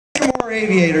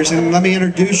Aviators, and let me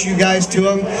introduce you guys to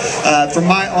them.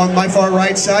 On my far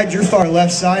right side, your far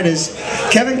left side is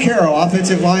Kevin Carroll,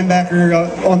 offensive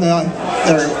linebacker on the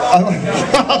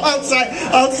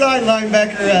outside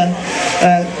linebacker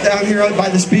down here by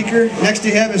the speaker. Next to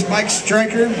him is Mike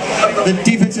Stryker, the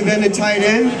defensive end and tight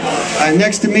end.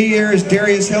 Next to me here is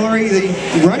Darius Hillary,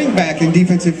 the running back and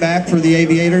defensive back for the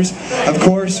Aviators. Of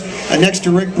course, next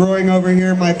to Rick Broering over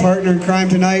here, my partner in crime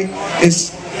tonight,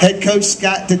 is head coach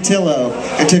Scott Datillo.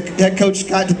 And to head coach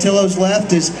Scott Datillo's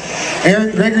left is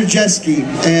Aaron Gregorjeski.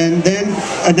 And then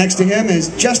next to him is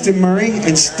Justin Murray.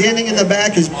 And standing in the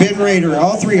back is Ben Rader,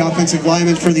 all three offensive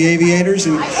linemen for the Aviators.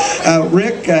 And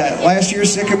Rick, last year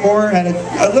Sycamore had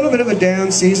a little bit of a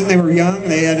down season. They were young.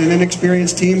 They had an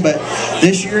inexperienced team. But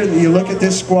this year, you look at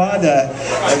this squad,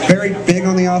 very big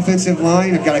on the offensive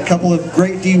line. They've got a couple of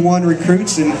great D1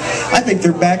 recruits. And I think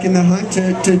they're back in the hunt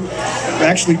to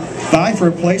actually vie for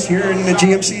a place here in the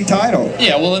GMC title.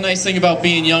 Yeah, well, the nice thing about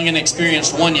being young and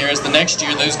experienced one year is the next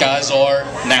year those guys are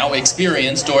now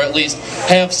experienced, or at least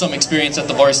have some experience at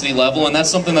the varsity level, and that's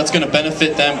something that's going to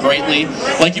benefit them greatly.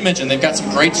 Like you mentioned, they've got some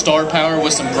great star power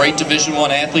with some great Division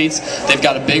I athletes. They've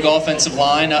got a big offensive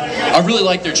line. I really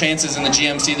like their chances in the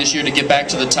GMC this year to get back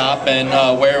to the top, and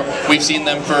where we've seen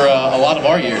them for a lot of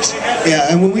our years.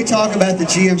 Yeah, and when we talk about the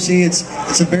GMC,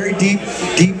 it's a very deep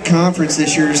conference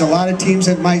this year. There's a lot of teams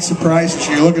that might surprise us.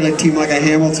 You're looking at a team like a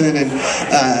Hamilton, and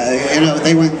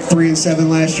they went 3-7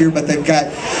 last year, but they've got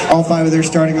all 5 of their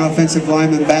starting offensive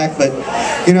linemen back. But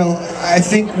I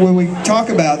think when we talk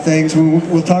about things,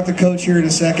 we'll talk to Coach here in a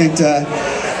second.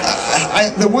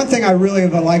 The one thing I really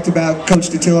have liked about Coach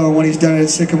Datillo and what he's done at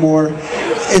Sycamore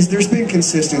is there's been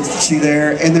consistency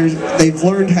there, and they've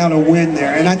learned how to win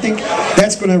there, and I think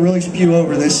that's going to really spew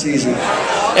over this season.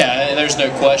 Yeah, there's no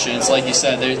question. It's like you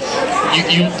said,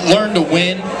 you learn to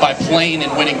win by playing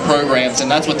and winning programs, and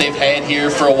that's what they've had here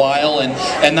for a while,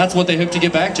 and that's what they hope to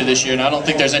get back to this year, and I don't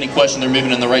think there's any question they're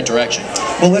moving in the right direction.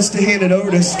 Well, let's hand it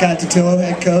over to Scott Datillo,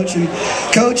 head coach. And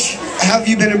Coach, how have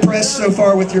you been impressed so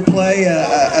far with your play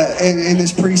in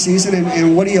this preseason,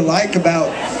 and what do you like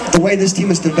about the way this team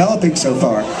is developing so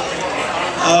far?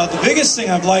 The biggest thing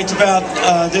I've liked about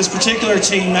this particular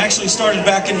team actually started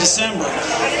back in December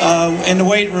in the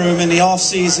weight room in the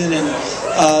off-season, and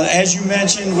as you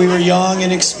mentioned, we were young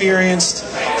and experienced.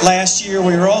 Last year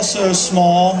we were also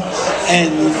small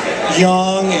and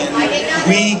young and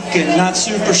weak and not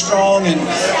super strong,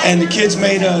 and the kids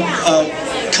made a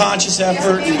conscious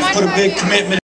effort and put a big commitment